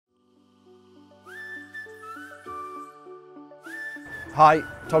Hi,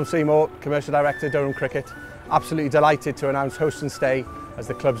 Tom Seymour, Commercial Director, Durham Cricket. Absolutely delighted to announce Host and Stay as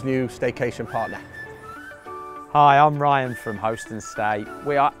the club's new staycation partner. Hi, I'm Ryan from Host and Stay.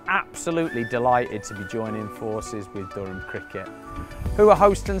 We are absolutely delighted to be joining forces with Durham Cricket. Who are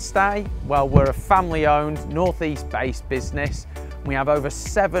Host and Stay? Well, we're a family-owned, northeast-based business. We have over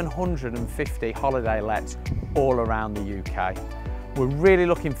 750 holiday lets all around the UK. We're really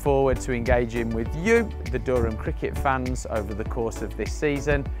looking forward to engaging with you, the Durham Cricket fans, over the course of this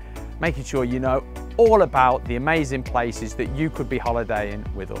season, making sure you know all about the amazing places that you could be holidaying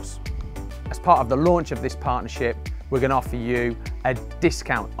with us. As part of the launch of this partnership, we're going to offer you a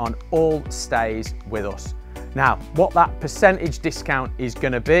discount on all stays with us. Now, what that percentage discount is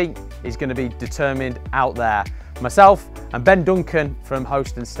going to be determined out there. Myself and Ben Duncan from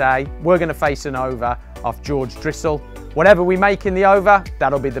Host and Stay, we're going to face an over off George Drissel. Whatever we make in the over,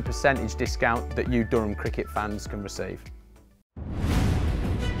 that'll be the percentage discount that you Durham Cricket fans can receive.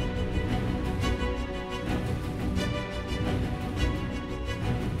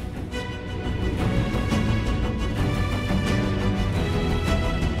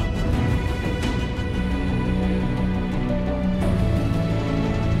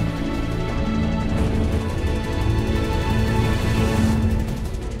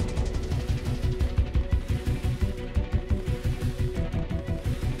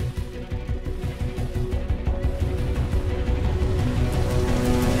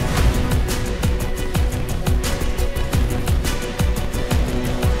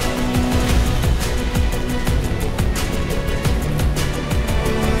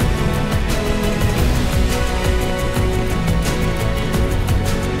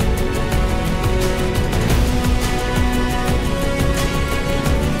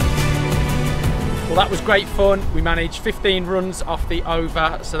 Well, that was great fun. We managed 15 runs off the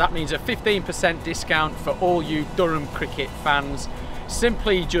over, so that means a 15% discount for all you Durham Cricket fans.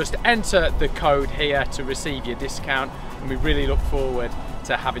 Simply just enter the code here to receive your discount, and we really look forward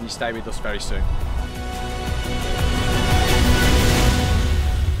to having you stay with us very soon.